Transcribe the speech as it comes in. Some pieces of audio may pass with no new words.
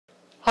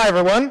Hi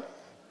everyone,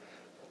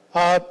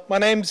 my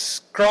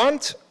name's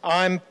Grant.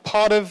 I'm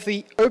part of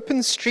the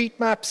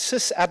OpenStreetMap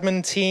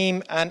sysadmin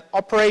team and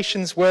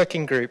operations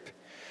working group.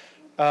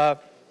 I've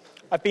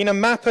been a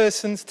mapper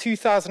since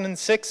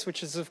 2006,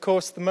 which is of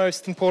course the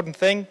most important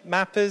thing,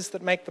 mappers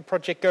that make the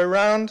project go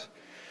round.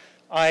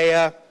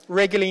 I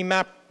regularly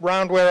map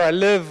around where I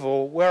live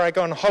or where I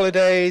go on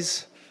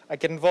holidays. I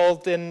get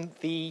involved in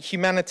the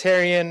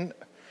humanitarian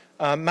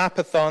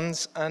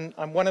mapathons, and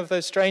I'm one of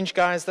those strange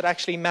guys that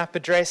actually map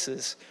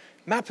addresses.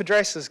 Map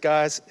addresses,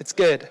 guys, it's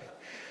good.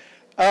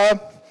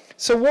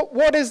 So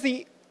what is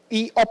the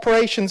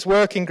operations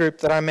working group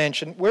that I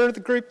mentioned? We're the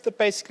group that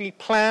basically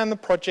plan the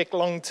project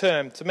long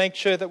term to make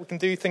sure that we can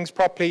do things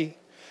properly,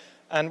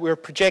 and we're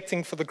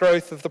projecting for the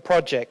growth of the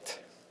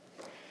project.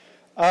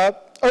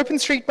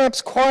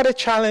 OpenStreetMap's quite a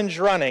challenge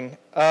running.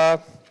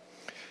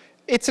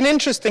 It's an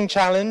interesting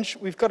challenge.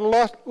 We've got a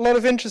lot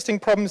of interesting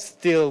problems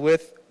to deal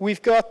with.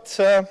 We've got,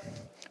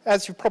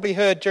 as you've probably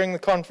heard during the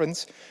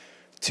conference,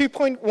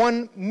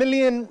 2.1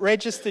 million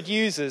registered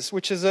users,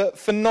 which is a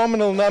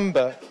phenomenal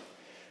number.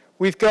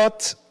 We've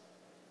got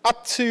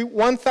up to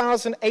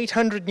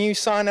 1,800 new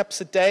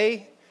signups a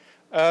day.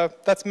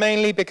 That's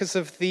mainly because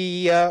of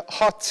the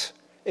hot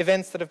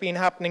events that have been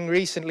happening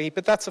recently,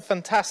 but that's a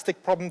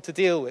fantastic problem to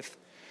deal with.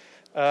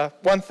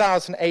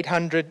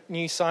 1,800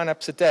 new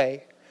signups a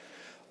day.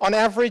 On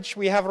average,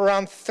 we have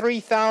around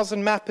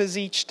 3,000 mappers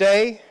each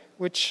day,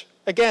 which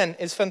again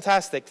is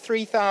fantastic.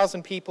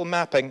 3,000 people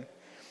mapping.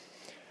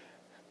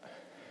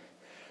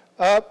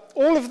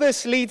 All of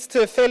this leads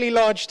to a fairly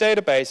large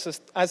database.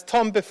 As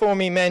Tom before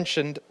me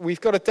mentioned,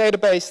 we've got a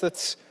database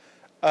that's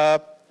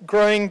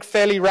growing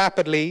fairly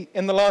rapidly.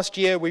 In the last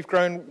year, we've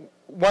grown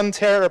 1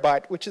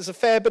 terabyte, which is a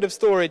fair bit of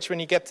storage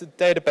when you get to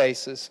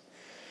databases.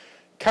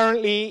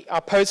 Currently,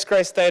 our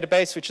Postgres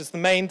database, which is the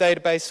main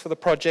database for the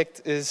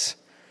project, is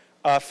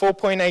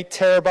 4.8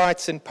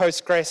 terabytes in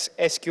Postgres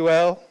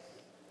SQL.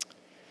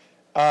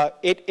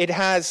 It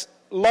has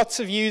lots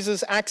of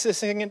users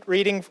accessing it,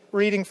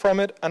 reading from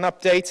it, and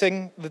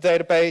updating the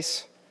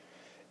database.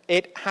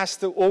 It has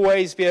to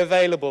always be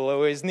available,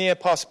 or as near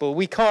possible.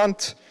 We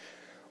don't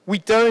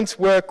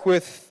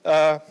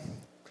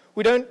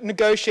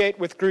negotiate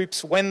with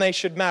groups when they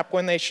should map,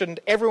 when they shouldn't.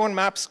 Everyone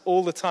maps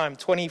all the time,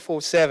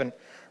 24/7.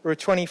 We're a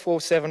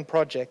 24/7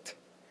 project.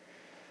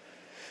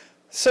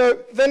 So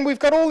then we've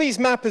got all these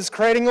mappers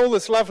creating all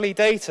this lovely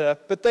data,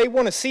 but they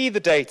want to see the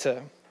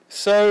data.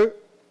 So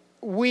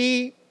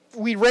we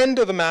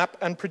render the map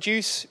and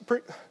produce,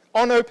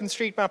 on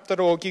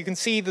OpenStreetMap.org, you can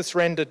see this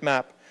rendered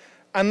map.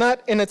 And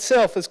that in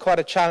itself is quite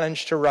a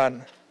challenge to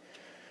run.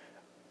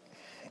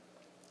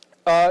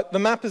 The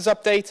map is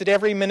updated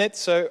every minute,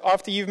 so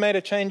after you've made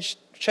a change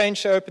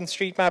to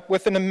OpenStreetMap,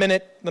 within a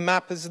minute, the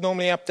map is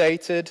normally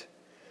updated.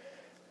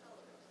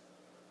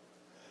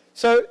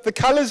 So the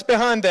colors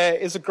behind there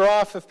is a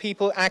graph of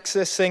people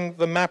accessing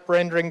the map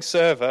rendering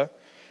server.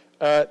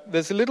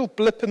 There's a little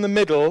blip in the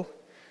middle,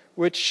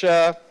 which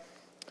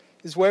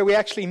is where we're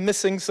actually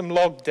missing some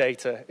log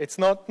data. It's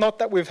not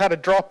that we've had a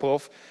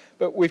drop-off,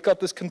 but we've got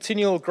this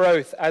continual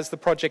growth as the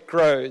project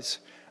grows.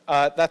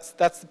 That's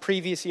the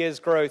previous year's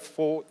growth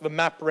for the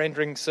map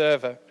rendering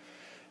server.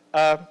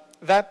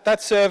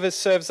 That service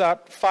serves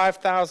out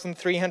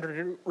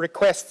 5,300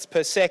 requests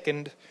per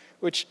second,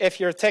 which if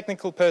you're a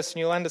technical person,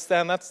 you'll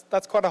understand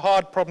that's quite a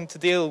hard problem to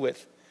deal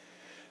with.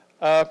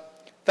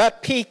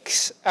 That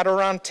peaks at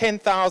around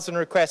 10,000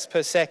 requests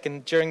per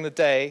second during the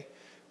day,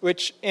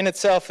 which in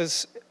itself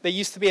is, there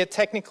used to be a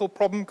technical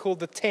problem called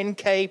the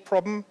 10K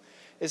problem,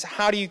 is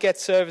how do you get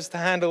servers to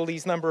handle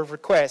these number of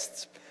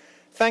requests?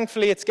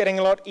 Thankfully, it's getting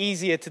a lot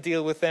easier to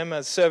deal with them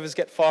as servers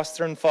get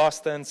faster and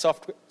faster and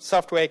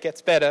software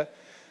gets better.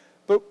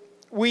 But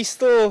we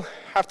still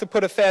have to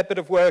put a fair bit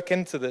of work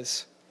into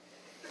this.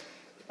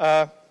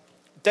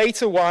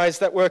 Data-wise,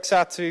 that works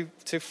out to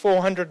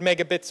 400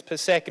 megabits per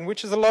second,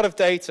 which is a lot of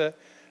data,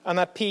 and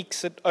that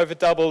peaks at over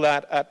double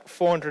that at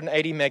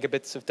 480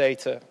 megabits of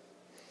data.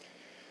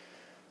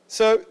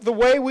 So the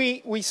way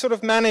we sort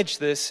of manage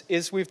this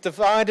is we've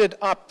divided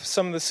up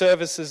some of the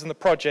services in the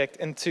project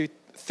into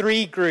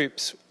 3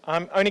 groups.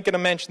 I'm only going to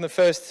mention the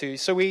first 2.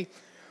 So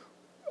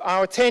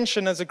our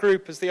attention as a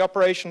group, as the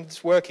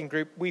operations working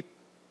group, we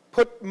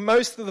put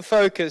most of the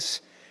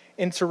focus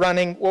into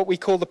running what we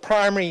call the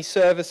primary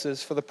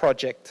services for the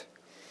project.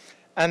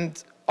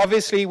 And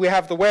obviously we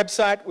have the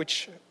website,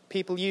 which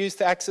people use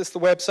to access the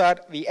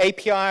website, the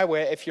API,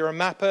 where if you're a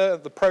mapper,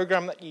 the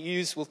program that you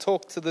use will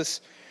talk to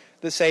this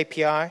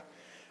API.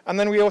 And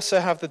then we also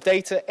have the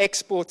data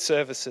export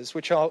services,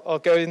 which I'll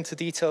go into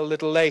detail a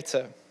little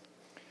later.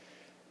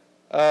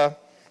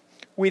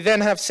 We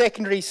then have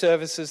secondary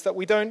services that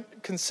we don't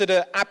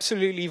consider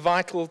absolutely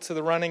vital to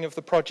the running of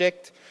the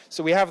project.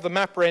 So we have the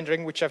map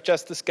rendering, which I've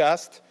just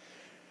discussed.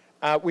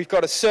 We've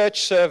got a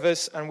search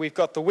service, and we've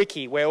got the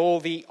wiki, where all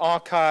the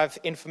archive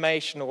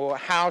information or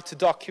how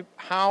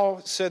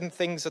certain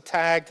things are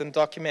tagged and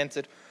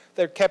documented,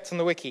 they're kept on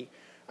the wiki.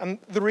 And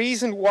the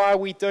reason why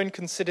we don't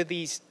consider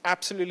these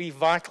absolutely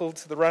vital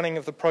to the running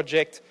of the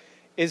project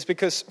is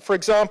because, for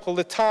example,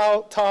 the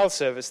tile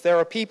service, there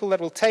are people that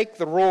will take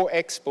the raw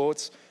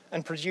exports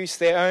and produce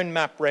their own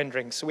map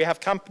renderings. So we have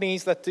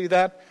companies that do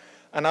that,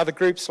 and other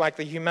groups like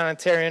the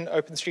humanitarian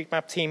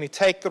OpenStreetMap team who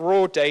take the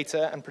raw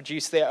data and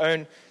produce their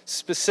own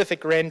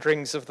specific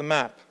renderings of the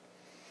map.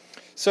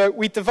 So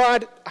we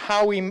divide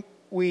how we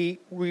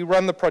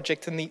run the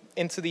project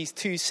into these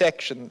two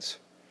sections.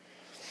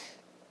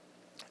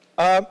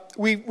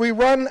 We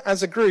run,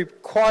 as a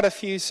group, quite a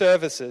few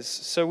services.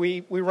 So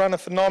we run a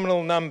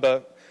phenomenal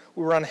number.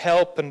 We run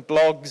help and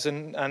blogs,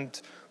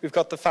 and we've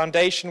got the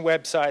foundation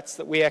websites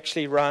that we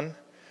actually run.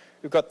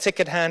 We've got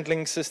ticket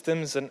handling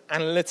systems and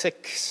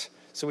analytics,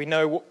 so we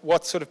know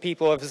what sort of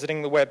people are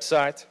visiting the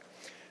website.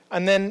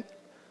 And then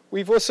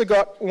we've also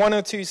got one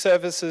or two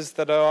services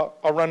that are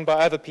run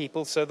by other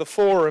people. So the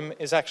forum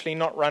is actually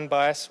not run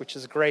by us, which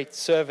is a great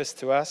service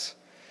to us.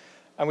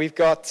 And we've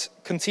got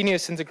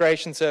continuous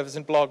integration servers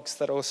and blogs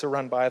that are also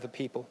run by other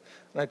people.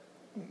 And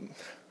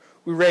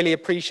we really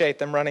appreciate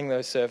them running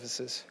those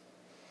services.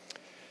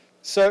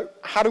 So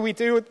how do we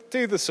do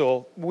this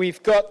all?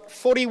 We've got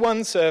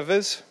 41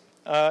 servers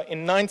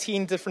in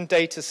 19 different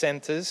data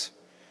centers.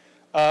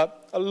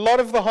 A lot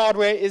of the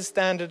hardware is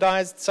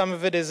standardized, some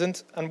of it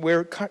isn't, and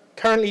we're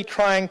currently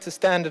trying to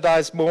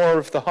standardize more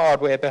of the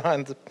hardware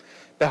behind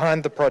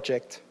the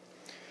project.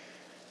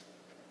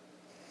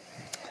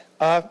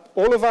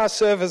 All of our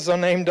servers are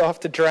named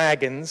after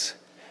dragons.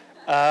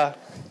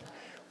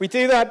 We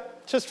do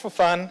that just for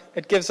fun.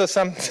 It gives us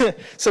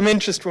some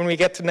interest when we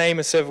get to name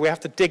a server. We have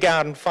to dig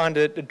out and find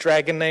a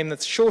dragon name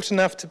that's short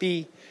enough to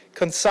be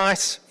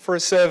concise for a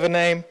server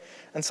name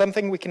and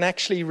something we can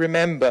actually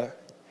remember.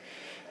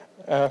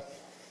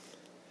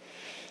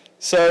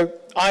 So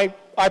I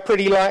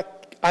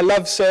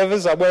love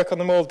servers. I work on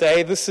them all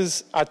day. This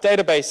is our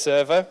database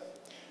server.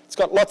 It's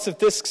got lots of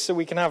disks, so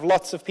we can have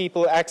lots of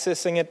people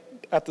accessing it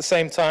at the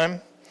same time.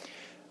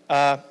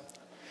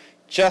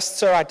 Just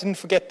so I didn't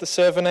forget the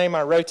server name,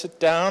 I wrote it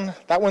down.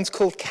 That one's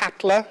called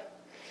Katla,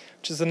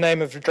 which is the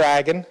name of the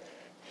dragon.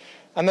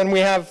 And then we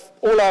have,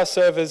 all our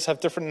servers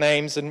have different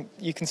names, and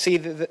you can see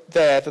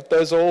that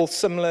those are all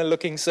similar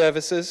looking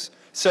servers,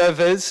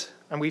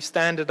 and we've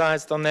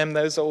standardized on them.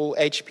 Those are all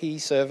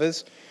HP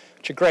servers,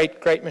 which are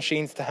great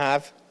machines to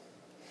have.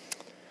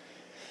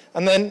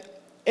 And then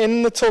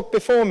in the talk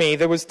before me,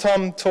 there was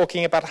Tom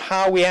talking about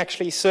how we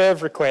actually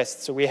serve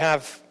requests. So we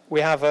have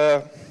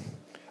a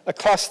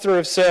cluster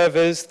of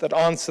servers that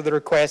answer the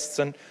requests,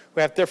 and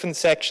we have different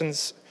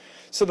sections.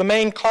 So the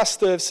main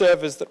cluster of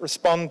servers that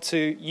respond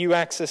to you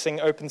accessing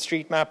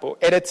OpenStreetMap or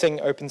editing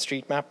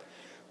OpenStreetMap,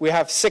 we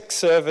have 6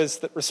 servers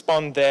that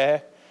respond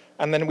there.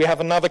 And then we have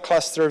another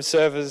cluster of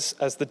servers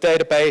as the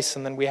database,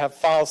 and then we have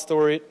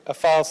a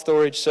file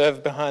storage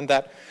server behind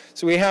that.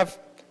 So we have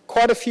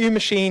quite a few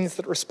machines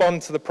that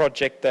respond to the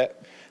project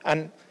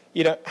and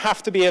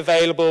have to be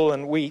available,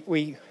 and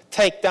we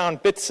take down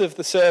bits of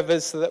the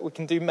servers so that we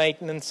can do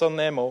maintenance on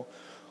them or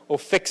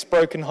fix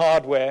broken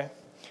hardware.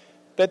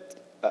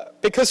 But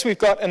because we've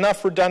got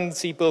enough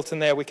redundancy built in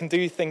there, we can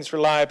do things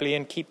reliably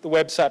and keep the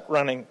website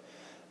running.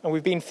 And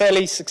we've been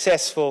fairly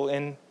successful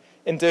in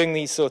doing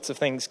these sorts of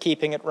things,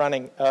 keeping it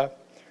running.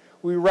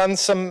 We run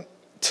some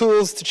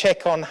tools to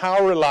check on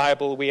how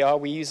reliable we are.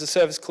 We use a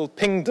service called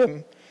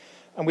Pingdom,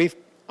 and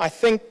I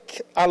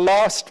think our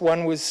last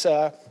one was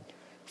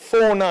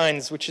 4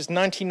 nines, which is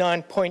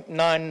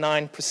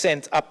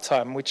 99.99%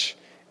 uptime, which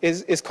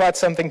is quite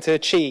something to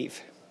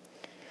achieve.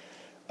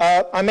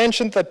 I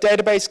mentioned the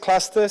database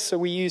cluster, so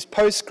we use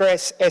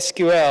Postgres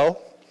SQL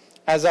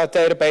as our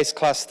database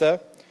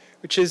cluster,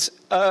 which is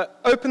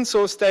open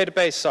source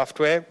database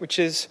software, which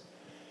is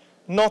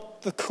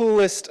not the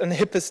coolest and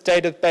hippest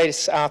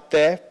database out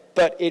there,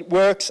 but it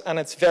works and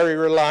it's very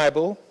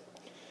reliable.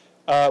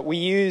 We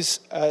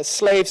use a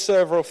slave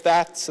server of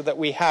that so that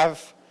we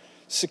have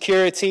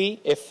security.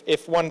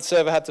 If one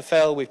server had to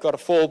fail, we've got a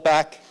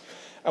fallback,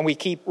 and we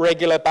keep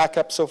regular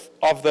backups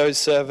of those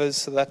servers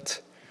so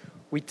that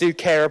we do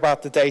care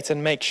about the data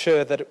and make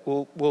sure that it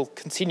will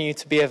continue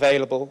to be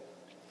available.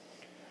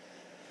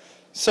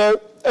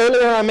 So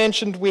earlier I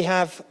mentioned we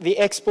have the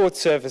export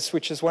service,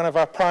 which is one of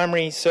our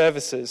primary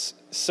services.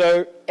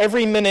 So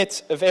every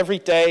minute of every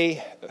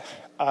day,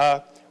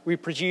 we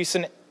produce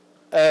an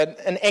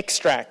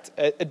extract,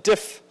 a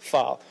diff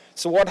file.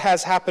 So what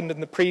has happened in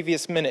the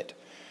previous minute?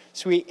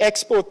 So we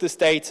export this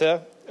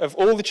data of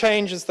all the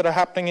changes that are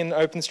happening in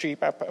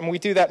OpenStreetMap, and we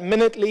do that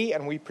minutely,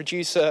 and we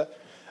produce a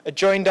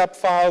joined up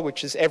file,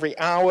 which is every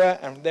hour,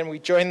 and then we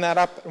join that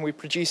up and we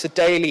produce a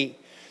daily.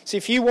 So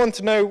if you want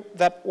to know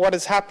what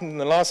has happened in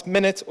the last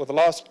minute or the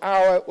last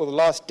hour or the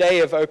last day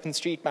of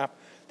OpenStreetMap,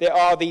 there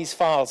are these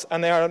files,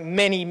 and there are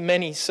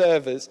many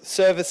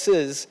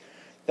services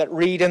that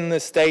read in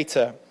this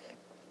data.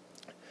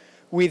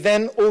 We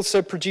then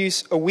also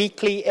produce a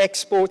weekly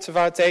export of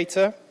our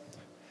data,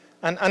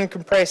 and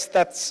uncompressed,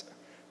 that's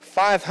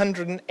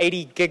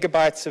 580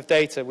 gigabytes of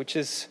data, which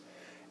is,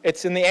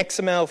 it's in the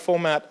XML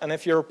format, and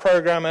if you're a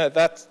programmer,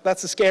 that's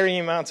a scary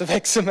amount of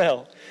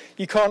XML.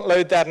 You can't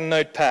load that in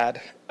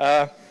Notepad.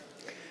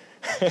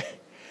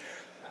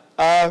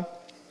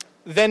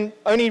 Then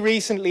only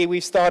recently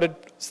we've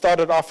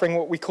started offering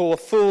what we call a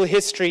full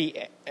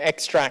history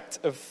extract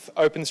of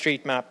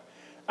OpenStreetMap.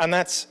 And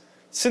that's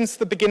since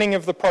the beginning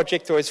of the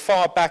project, or as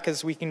far back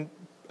as we can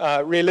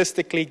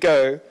realistically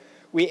go,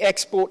 we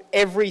export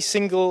every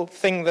single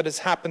thing that has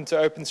happened to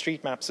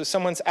OpenStreetMap. So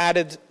someone's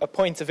added a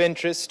point of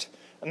interest,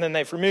 and then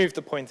they've removed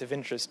the point of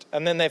interest,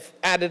 and then they've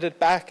added it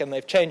back, and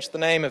they've changed the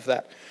name of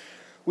that.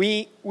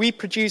 We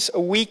produce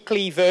a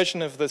weekly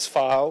version of this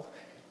file,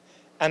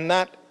 and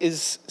that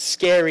is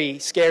scary,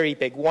 scary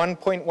big,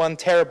 1.1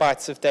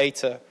 terabytes of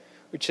data,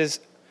 which is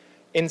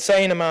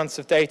insane amounts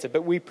of data.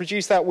 But we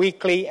produce that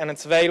weekly, and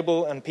it's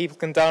available, and people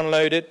can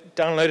download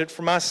it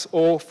from us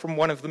or from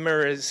one of the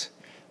mirrors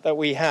that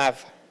we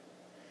have.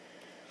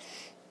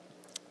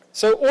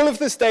 So all of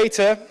this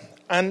data,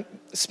 and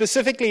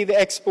specifically the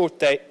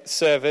export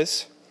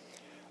service,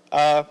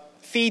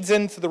 feeds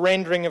into the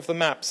rendering of the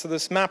map. So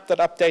this map that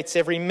updates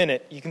every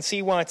minute, you can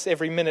see why it's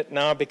every minute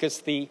now,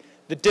 because the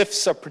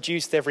diffs are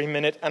produced every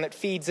minute, and it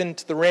feeds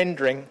into the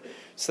rendering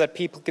so that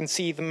people can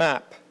see the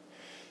map.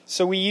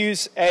 So we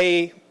use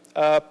a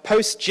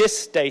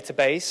PostGIS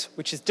database,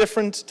 which is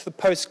different to the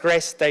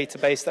Postgres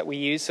database that we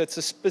use. So it's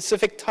a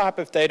specific type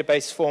of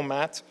database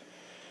format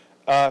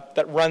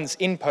that runs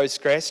in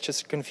Postgres,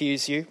 just to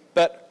confuse you.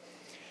 But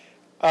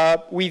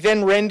we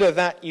then render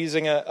that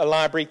using a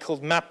library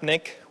called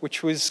Mapnik,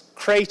 which was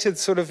created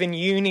sort of in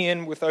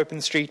union with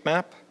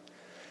OpenStreetMap.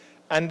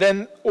 And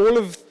then all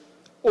of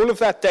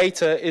that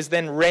data is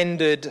then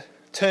rendered,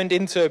 turned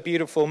into a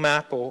beautiful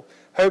map, or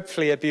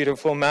hopefully a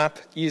beautiful map,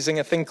 using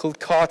a thing called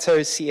Carto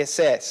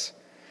CSS.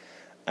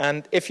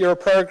 And if you're a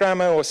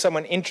programmer or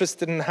someone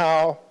interested in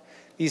how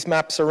these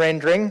maps are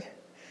rendering,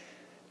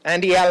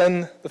 Andy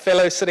Allen, the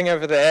fellow sitting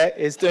over there,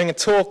 is doing a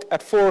talk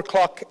at 4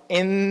 o'clock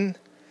in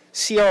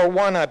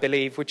CR1, I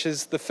believe, which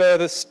is the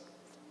furthest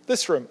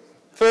room.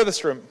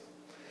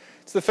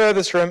 It's the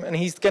furthest room, and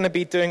he's going to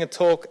be doing a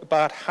talk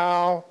about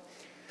how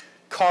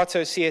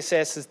Carto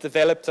CSS has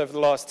developed over the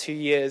last 2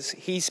 years.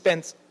 He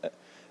spent an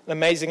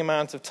amazing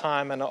amount of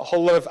time, and a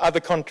whole lot of other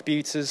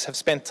contributors have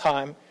spent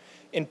time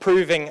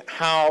improving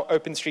how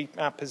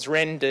OpenStreetMap is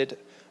rendered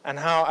and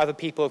how other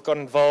people have got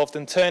involved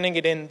in turning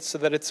it in so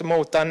that it's a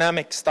more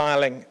dynamic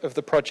styling of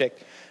the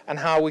project, and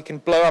how we can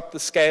blow up the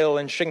scale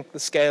and shrink the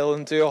scale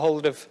and do a whole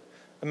lot of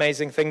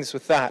amazing things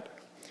with that.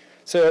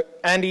 So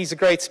Andy's a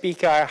great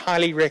speaker. I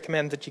highly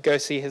recommend that you go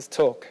see his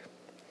talk.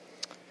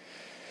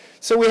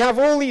 So we have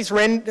all these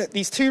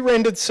two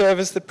rendered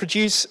servers that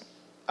produce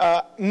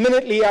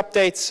minutely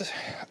updates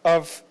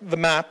of the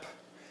map,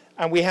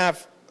 and we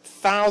have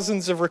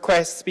thousands of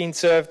requests being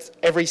served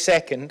every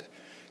second.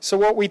 So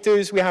what we do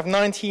is we have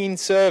 19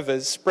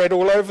 servers spread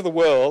all over the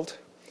world.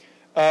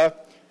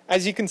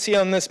 As you can see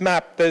on this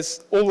map,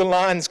 all the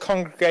lines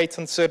congregate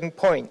on certain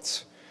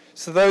points.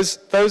 So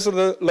those are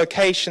the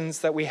locations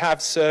that we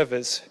have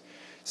servers.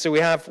 So we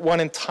have one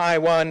in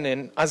Taiwan,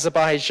 in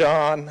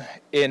Azerbaijan,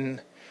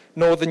 in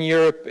Northern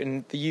Europe,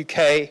 in the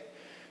UK,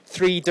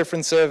 3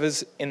 different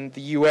servers in the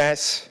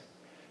US,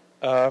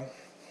 and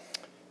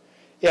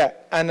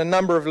a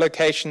number of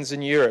locations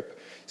in Europe.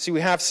 So we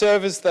have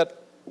servers that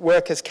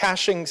work as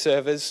caching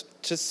servers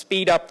to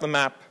speed up the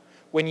map.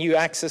 When you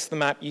access the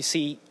map, you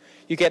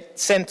get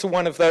sent to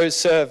one of those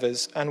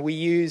servers, and we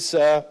use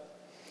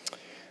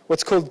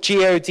what's called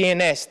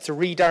GeoDNS to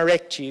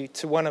redirect you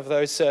to one of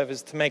those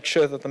servers to make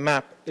sure that the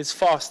map is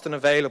fast and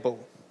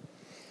available.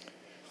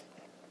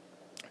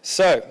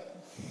 So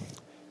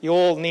you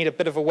all need a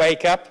bit of a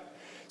wake up.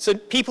 So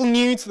people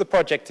new to the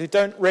project who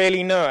don't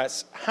really know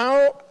us,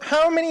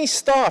 how many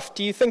staff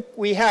do you think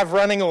we have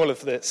running all of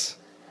this?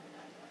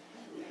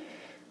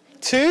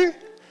 2?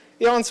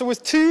 The answer was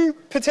 2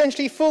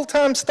 potentially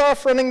full-time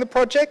staff running the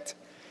project.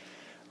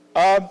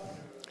 The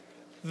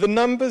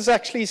number's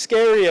actually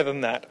scarier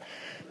than that.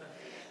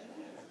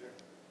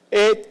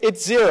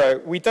 It's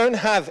 0. We don't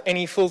have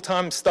any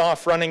full-time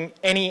staff running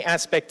any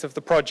aspect of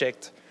the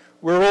project.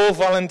 We're all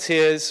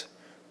volunteers.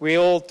 We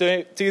all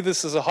do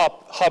this as a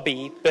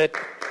hobby, but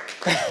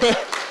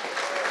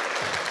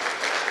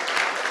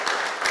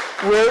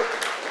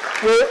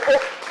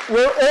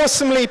we're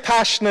awesomely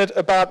passionate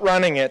about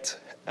running it.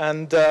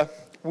 And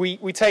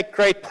we take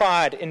great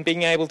pride in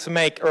being able to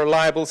make a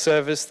reliable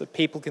service that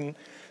people can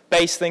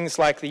base things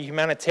like the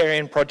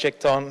humanitarian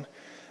project on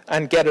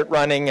and get it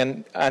running.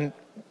 And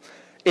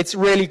it's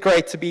really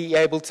great to be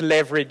able to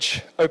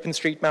leverage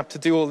OpenStreetMap to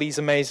do all these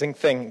amazing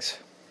things.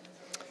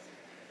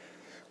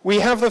 We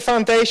have the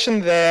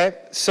foundation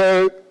there,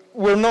 so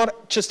we're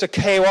not just a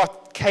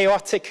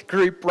chaotic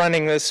group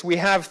running this. We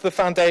have the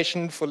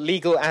foundation for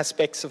legal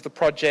aspects of the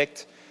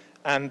project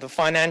and the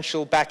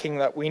financial backing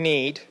that we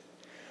need.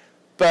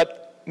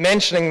 But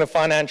mentioning the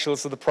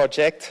financials of the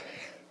project,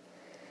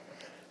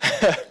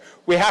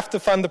 we have to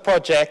fund the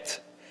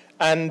project,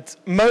 and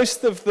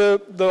most of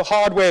the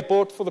hardware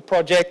bought for the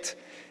project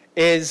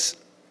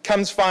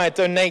comes via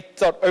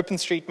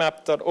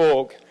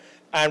donate.openstreetmap.org,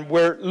 and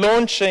we're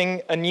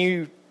launching a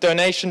new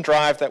donation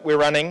drive that we're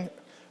running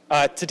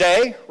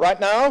today, right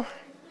now.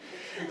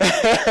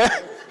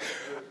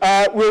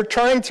 We're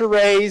trying to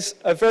raise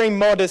a very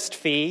modest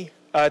fee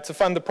to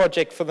fund the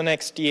project for the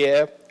next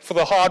year, for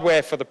the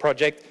hardware for the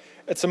project.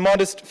 It's a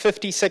modest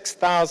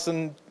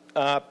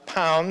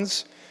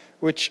 £56,000,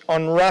 which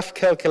on rough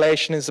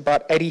calculation is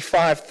about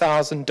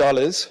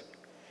 $85,000.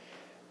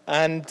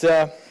 And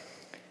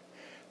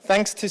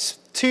thanks to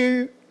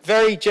two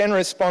very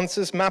generous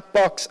sponsors,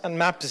 Mapbox and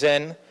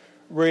MapZen,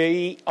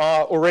 we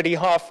are already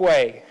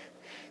halfway.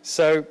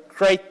 So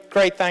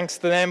great thanks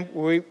to them.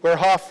 We're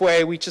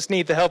halfway. We just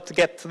need the help to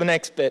get to the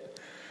next bit.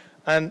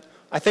 And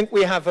I think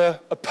we have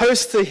a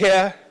poster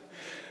here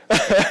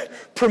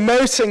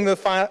promoting the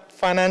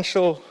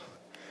financial,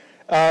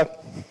 the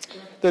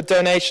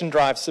donation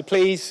drive. So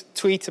please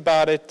tweet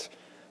about it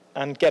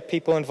and get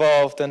people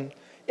involved. And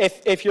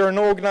if you're an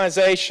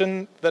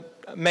organization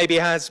that maybe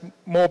has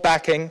more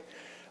backing,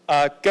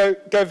 go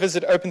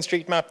visit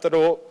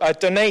OpenStreetMap.org,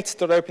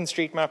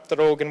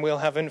 donate.openstreetmap.org, and we'll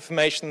have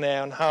information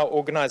there on how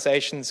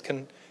organizations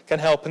can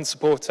help and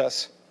support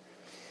us.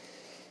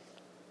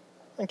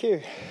 Thank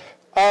you.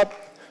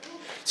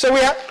 So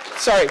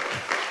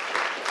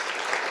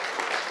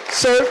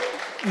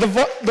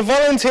the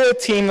volunteer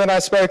team that I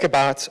spoke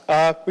about,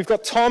 we've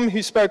got Tom,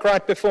 who spoke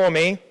right before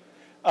me.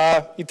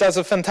 He does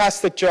a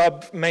fantastic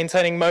job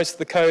maintaining most of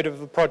the code of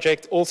the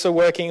project, also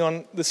working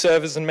on the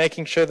servers and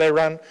making sure they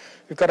run.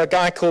 We've got a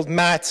guy called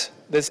Matt.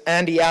 There's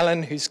Andy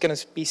Allen, who's going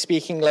to be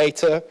speaking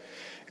later.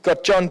 We've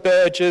got John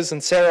Burgess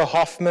and Sarah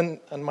Hoffman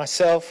and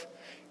myself,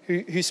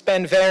 who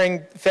spend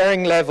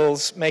varying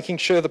levels making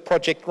sure the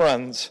project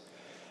runs.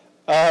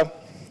 We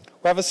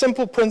have a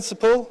simple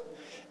principle.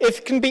 If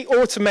it can be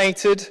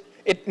automated,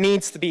 it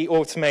needs to be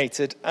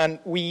automated. And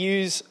we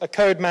use a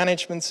code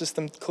management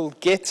system called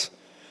Git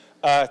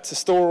to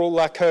store all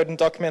our code and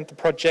document the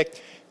project.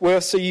 We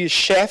also use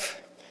Chef.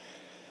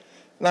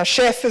 Now,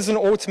 Chef is an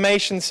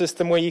automation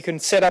system where you can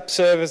set up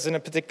servers in a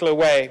particular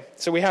way.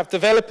 So we have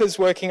developers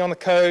working on the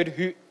code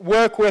who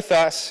work with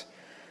us,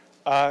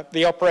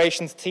 the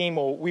operations team,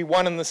 or we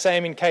one and the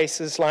same in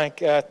cases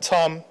like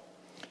Tom,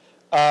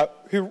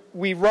 who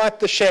we write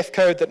the Chef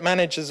code that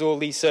manages all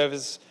these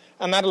servers.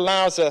 And that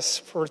allows us,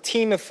 for a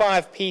team of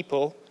 5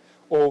 people,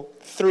 or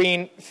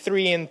three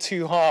and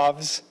 2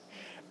 halves,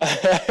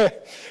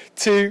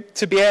 to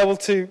be able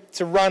to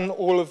run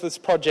all of this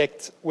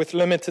project with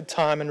limited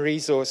time and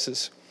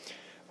resources.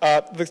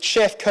 The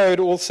Chef code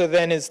also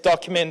then is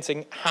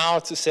documenting how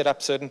to set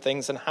up certain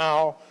things and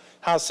how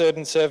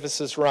certain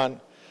services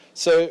run.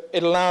 So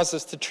it allows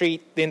us to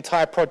treat the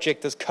entire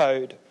project as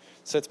code.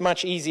 So it's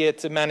much easier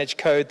to manage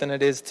code than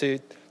it is to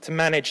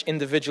manage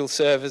individual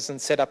servers and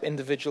set up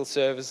individual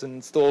servers and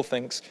install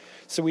things.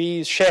 So we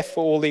use Chef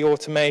for all the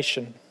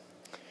automation.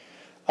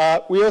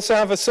 We also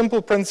have a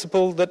simple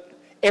principle that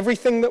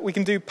everything that we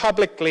can do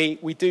publicly,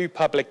 we do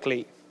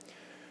publicly.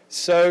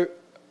 So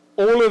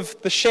all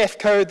of the Chef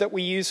code that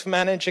we use for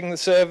managing the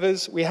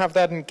servers, we have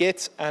that in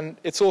Git, and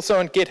it's also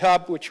on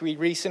GitHub, which we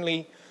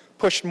recently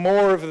pushed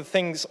more of the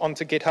things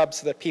onto GitHub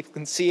so that people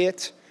can see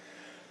it.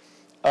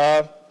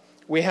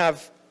 We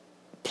have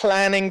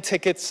planning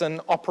tickets and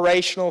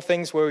operational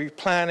things where we're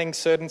planning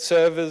certain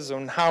servers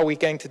and how we're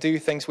going to do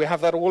things. We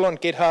have that all on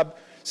GitHub,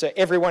 so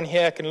everyone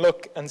here can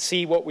look and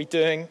see what we're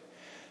doing.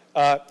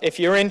 If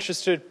you're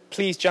interested,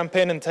 please jump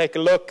in and take a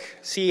look,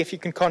 see if you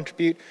can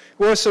contribute.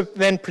 We also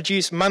then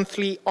produce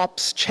monthly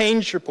ops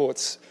change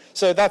reports.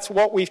 So that's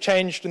what we've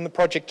changed in the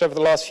project over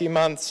the last few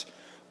months,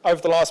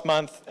 over the last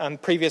month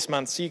and previous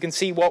months. So you can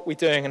see what we're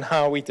doing and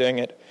how we're doing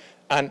it,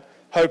 and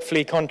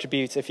hopefully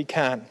contribute if you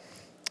can.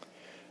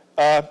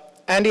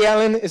 Andy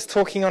Allen is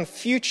talking on the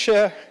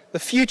future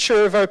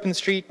of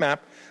OpenStreetMap,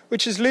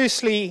 which is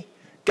loosely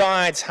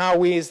guides how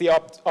we as the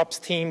ops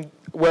team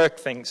work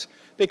things.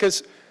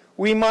 Because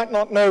we might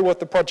not know what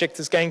the project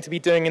is going to be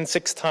doing in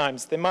 6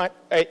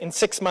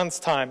 months'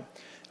 time,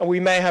 and we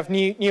may have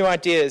new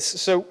ideas.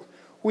 So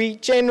we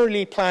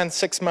generally plan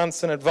 6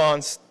 months in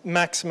advance,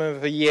 maximum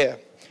of a year.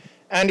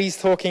 Andy's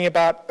talking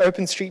about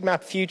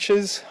OpenStreetMap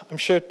futures. I'm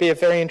sure it'd be a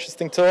very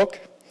interesting talk.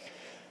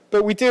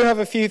 But we do have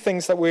a few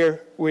things that we're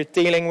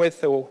dealing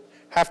with or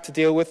have to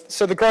deal with.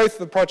 So the growth of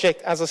the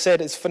project, as I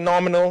said, is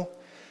phenomenal.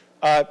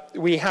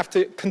 We have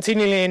to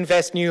continually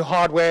invest new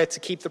hardware to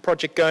keep the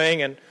project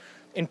going and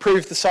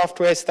improve the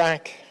software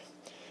stack.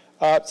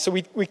 So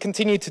we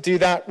continue to do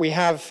that. We're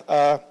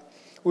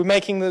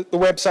making the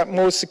website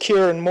more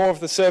secure and more of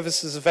the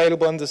services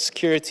available under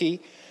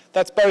security.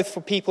 That's both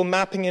for people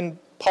mapping in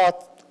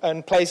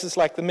places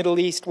like the Middle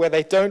East where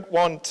they don't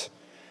want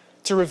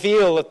to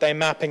reveal that they're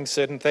mapping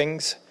certain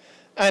things.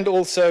 And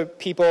also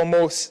people are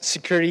more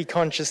security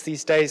conscious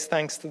these days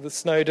thanks to the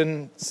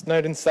Snowden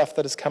stuff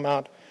that has come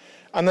out.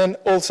 And then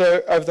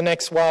also over the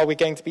next while we're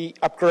going to be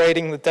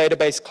upgrading the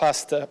database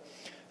cluster.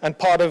 And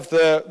part of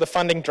the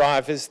funding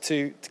drive is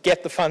to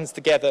get the funds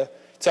together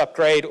to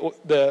upgrade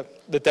the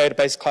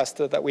database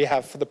cluster that we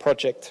have for the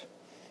project.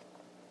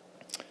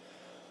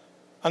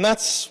 And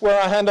that's where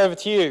I hand over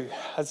to you.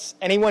 Has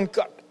anyone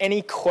got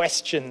any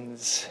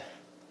questions?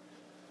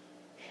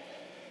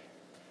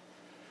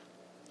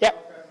 Yeah.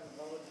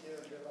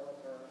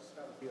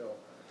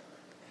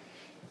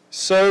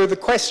 So the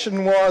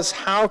question was,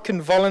 how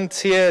can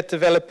volunteer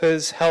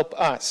developers help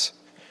us?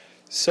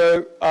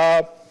 So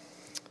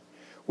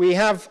we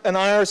have an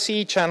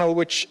IRC channel,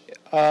 which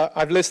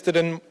I've listed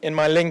in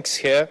my links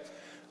here.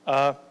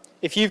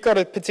 If you've got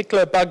a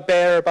particular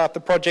bugbear about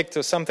the project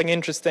or something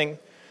interesting,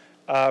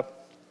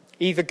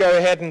 either go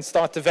ahead and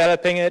start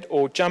developing it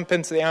or jump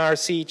into the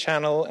IRC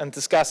channel and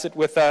discuss it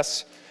with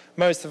us.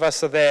 Most of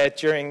us are there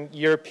during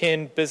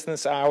European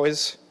business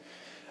hours.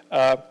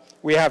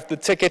 We have the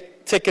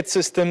ticket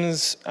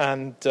systems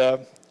and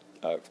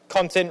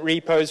content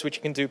repos, which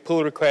you can do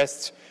pull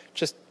requests.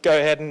 Just go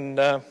ahead and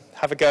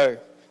have a go.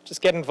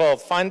 Just get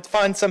involved.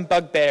 Find some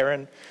bugbear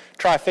and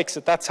try to fix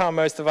it. That's how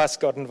most of us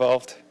got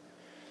involved.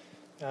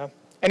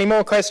 Any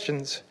more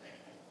questions?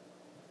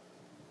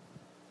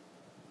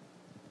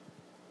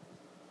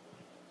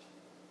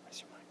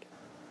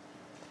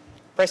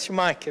 Press your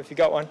mic if you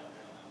got one.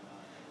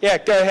 Yeah,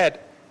 go ahead.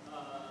 I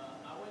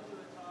went to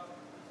a talk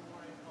this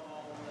morning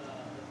called The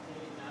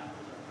Paid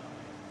Mappers Are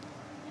Coming.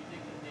 Do you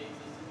think the paid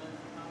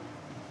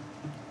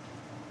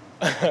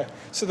sysadmins are coming?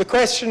 So the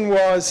question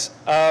was,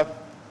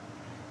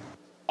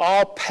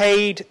 are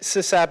paid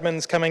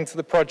sysadmins coming to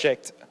the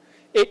project?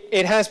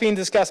 It has been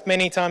discussed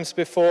many times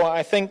before.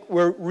 I think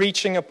we're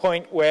reaching a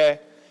point where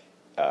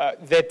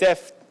there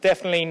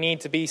definitely need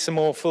to be some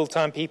more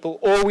full-time people,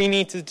 or we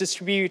need to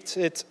distribute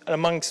it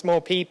amongst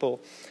more people.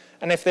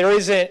 And if there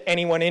is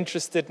anyone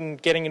interested in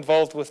getting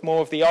involved with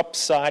more of the ops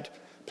side,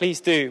 please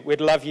do.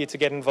 We'd love you to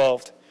get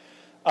involved.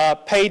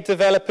 Paid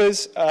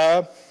developers,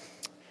 there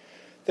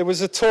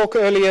was a talk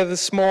earlier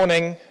this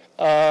morning.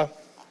 The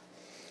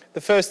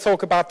first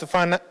talk about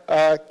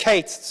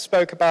Kate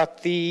spoke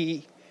about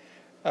the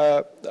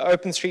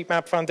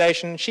OpenStreetMap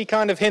Foundation. She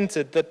kind of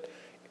hinted that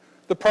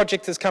the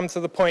project has come to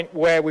the point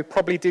where we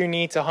probably do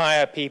need to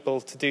hire people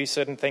to do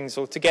certain things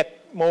or to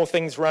get more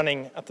things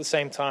running at the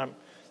same time.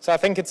 So I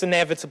think it's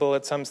inevitable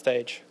at some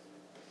stage.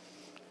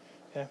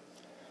 Yeah.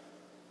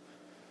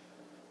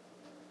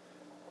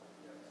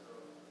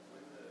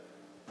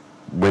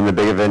 When the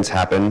big events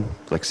happen,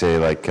 like say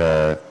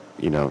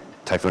you know,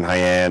 Typhoon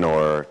Haiyan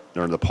or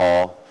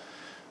Nepal,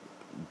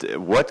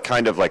 what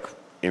kind of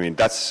I mean,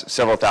 that's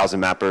several thousand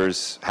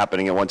mappers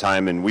happening at one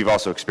time, and we've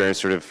also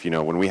experienced sort of, you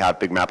know, when we have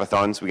big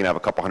mapathons, we can have a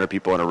couple hundred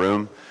people in a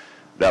room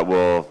that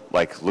will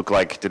look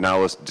like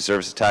denial of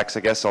service attacks,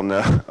 I guess, on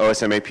the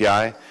OSM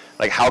API.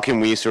 How can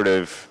we sort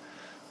of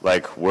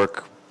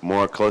work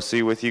more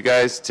closely with you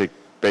guys to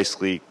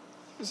basically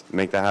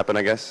make that happen,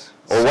 I guess?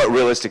 Or what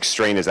realistic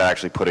strain is that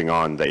actually putting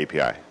on the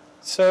API?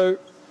 So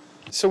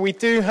we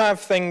do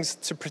have things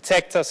to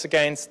protect us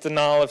against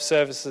denial of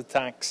service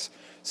attacks.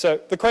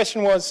 So the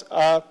question was,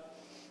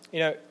 you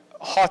know,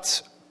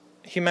 hot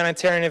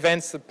humanitarian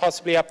events that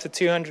possibly up to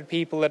 200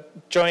 people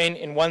that join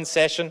in one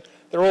session.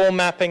 They're all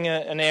mapping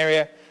an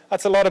area.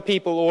 That's a lot of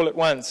people all at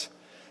once.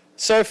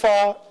 So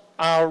far,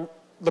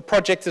 the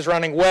project is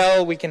running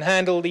well. We can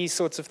handle these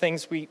sorts of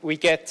things. We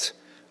get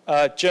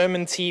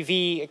German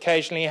TV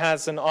occasionally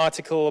has an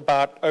article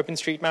about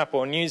OpenStreetMap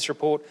or a news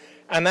report,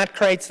 and that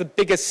creates the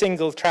biggest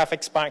single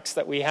traffic spikes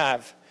that we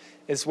have,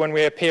 is when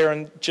we appear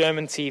on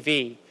German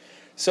TV.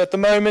 So at the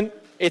moment,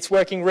 it's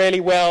working really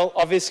well.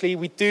 Obviously,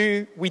 we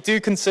do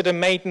consider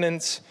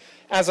maintenance.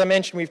 As I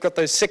mentioned, we've got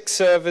those 6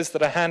 servers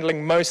that are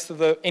handling most of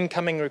the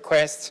incoming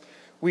requests.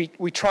 We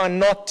try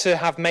not to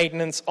have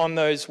maintenance on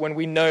those when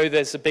we know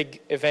there's a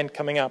big event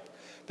coming up.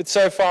 But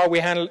so far,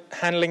 we're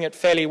handling it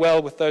fairly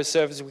well with those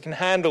servers. We can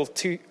handle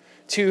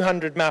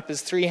 200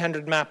 mappers,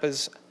 300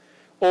 mappers,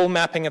 all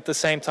mapping at the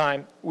same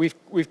time.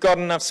 We've got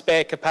enough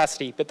spare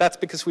capacity, but that's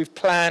because we've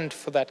planned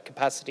for that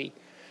capacity.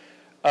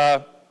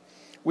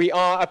 We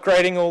are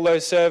upgrading all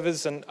those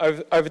servers, and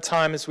over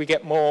time, as we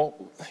get more,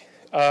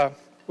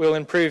 we'll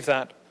improve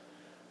that.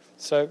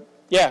 So,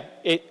 yeah,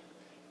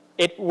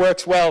 it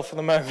works well for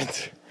the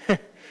moment, and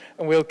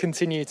we'll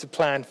continue to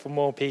plan for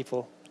more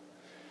people.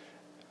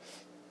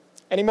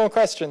 Any more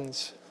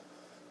questions?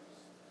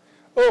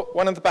 Oh,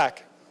 one at the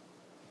back.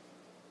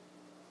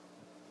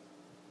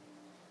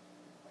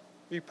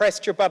 You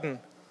pressed your button.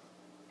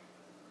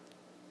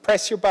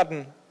 Press your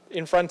button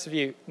in front of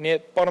you, near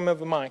the bottom of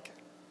the mic.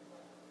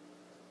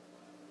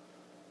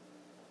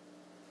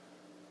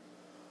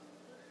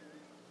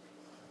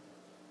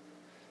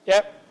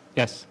 Yep.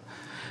 Yes.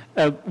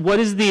 What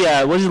is the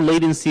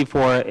latency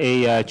for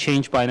a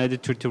change by an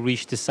editor to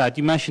reach the site?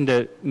 You mentioned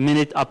a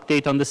minute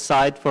update on the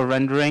site for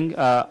rendering.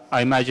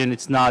 I imagine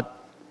it's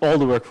not all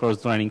the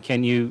workflows running.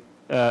 Can you,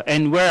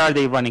 and where are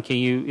they running? Can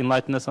you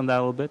enlighten us on that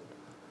a little bit?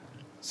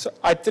 So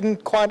I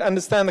didn't quite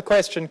understand the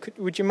question.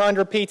 Would you mind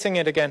repeating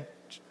it again?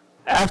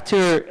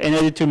 After an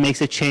editor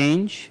makes a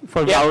change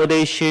for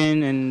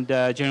validation and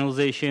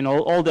generalization,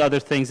 all the other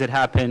things that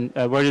happen,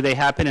 where do they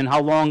happen, and how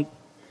long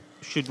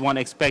should one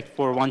expect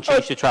for one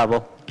change to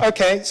travel?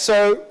 Okay,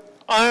 so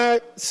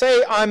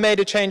say I made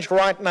a change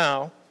right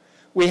now.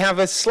 We have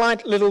a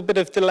slight little bit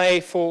of delay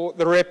for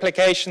the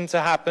replication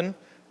to happen,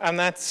 and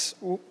that's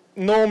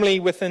normally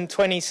within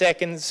 20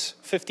 seconds,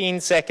 15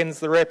 seconds,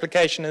 the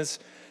replication is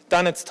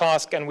done its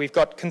task and we've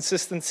got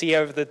consistency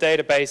over the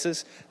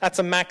databases. That's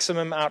a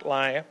maximum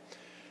outlier.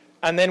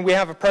 And then we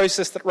have a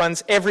process that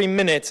runs every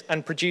minute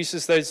and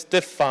produces those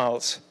diff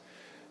files.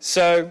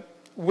 So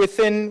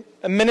within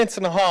a minute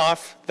and a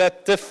half,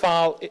 that diff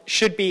file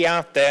should be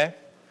out there,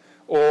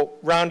 or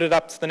rounded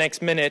up to the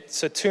next minute,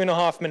 so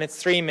 2.5 minutes,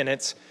 3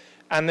 minutes.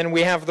 And then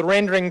we have the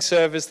rendering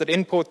servers that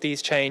import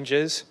these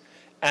changes,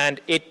 and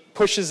it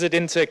pushes it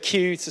into a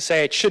queue to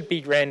say it should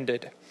be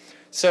rendered.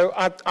 So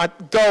our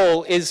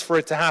goal is for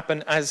it to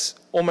happen as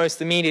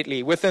almost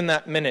immediately, within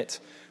that minute.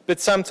 But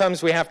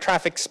sometimes we have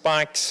traffic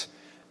spikes,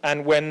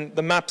 and when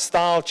the map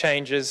style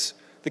changes,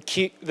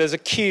 there's a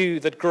queue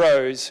that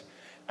grows,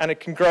 and it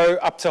can grow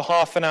up to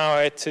half an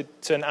hour to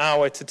an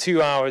hour to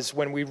 2 hours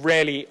when we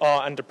really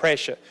are under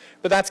pressure.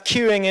 But that's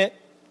queuing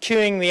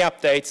the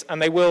updates,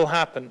 and they will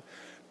happen.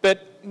 But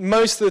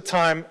most of the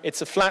time,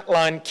 it's a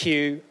flatline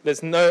queue,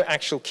 there's no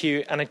actual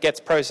queue, and it gets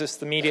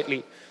processed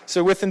immediately.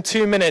 So within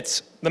 2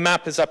 minutes, the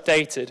map is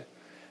updated,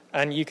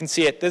 and you can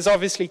see it. There's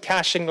obviously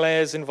caching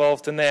layers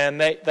involved in there, and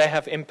they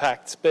have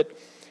impacts. But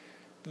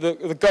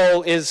the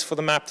goal is for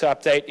the map to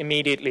update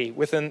immediately,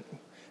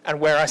 and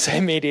where I say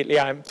immediately,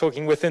 I'm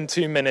talking within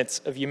 2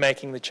 minutes of you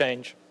making the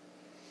change.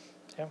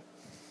 Yeah.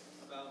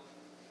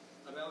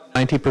 About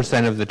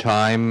 90% of the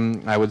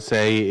time, I would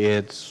say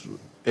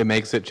it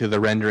makes it to the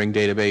rendering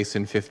database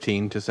in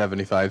 15 to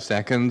 75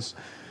 seconds,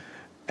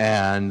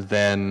 and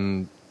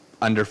then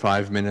under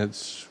 5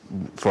 minutes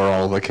for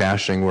all the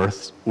caching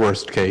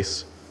worst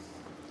case.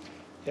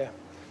 Yeah.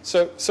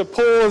 So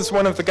Paul is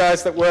one of the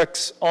guys that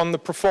works on the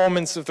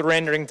performance of the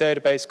rendering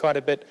database quite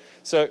a bit.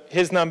 So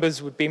his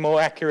numbers would be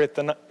more accurate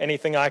than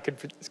anything I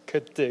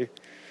could do.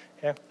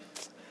 Yeah.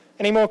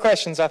 Any more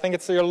questions? I think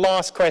it's your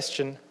last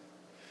question.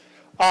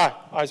 I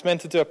was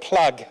meant to do a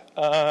plug.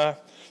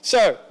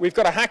 So we've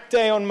got a hack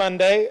day on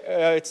Monday.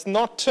 It's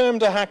not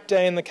termed a hack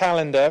day in the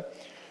calendar.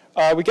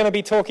 We're going to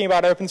be talking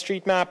about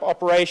OpenStreetMap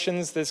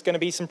operations. There's going to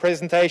be some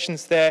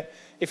presentations there.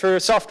 If you're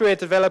a software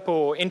developer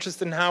or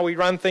interested in how we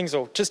run things,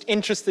 or just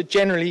interested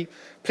generally,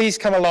 please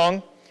come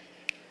along.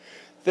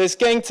 There's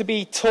going to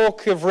be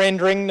talk of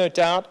rendering, no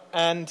doubt,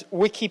 and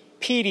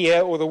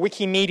Wikipedia or the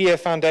Wikimedia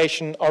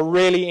Foundation are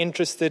really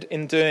interested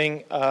in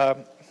doing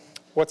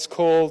what's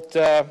called,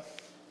 a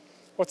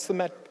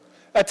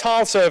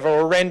tile server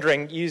or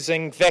rendering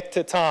using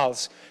vector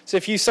tiles. So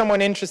if you're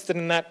someone interested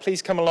in that,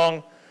 please come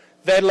along.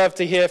 They'd love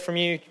to hear from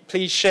you.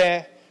 Please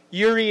share.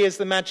 Yuri is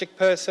the magic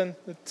person,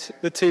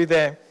 the two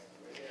there.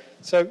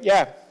 So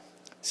yeah,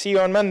 see you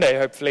on Monday,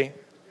 hopefully.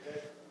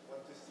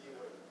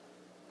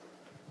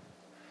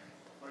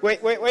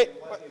 Wait. What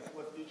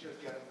features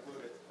get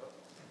included?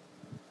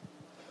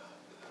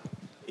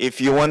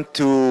 If you want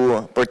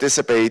to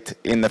participate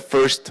in the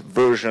first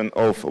version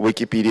of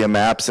Wikipedia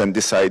Maps and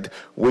decide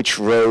which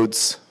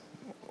roads,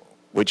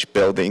 which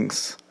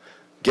buildings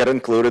get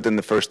included in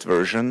the first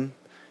version,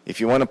 if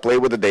you want to play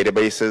with the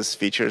databases,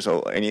 features,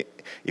 or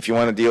if you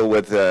want to deal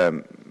with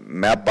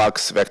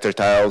Mapbox, vector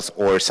tiles,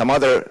 or some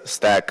other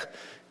stack,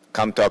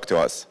 come talk to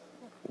us.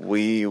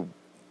 We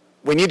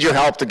need your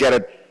help to get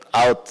it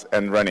out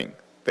and running.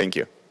 Thank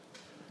you.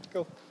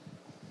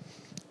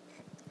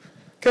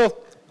 Cool.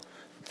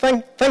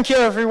 Thank you,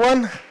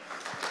 everyone.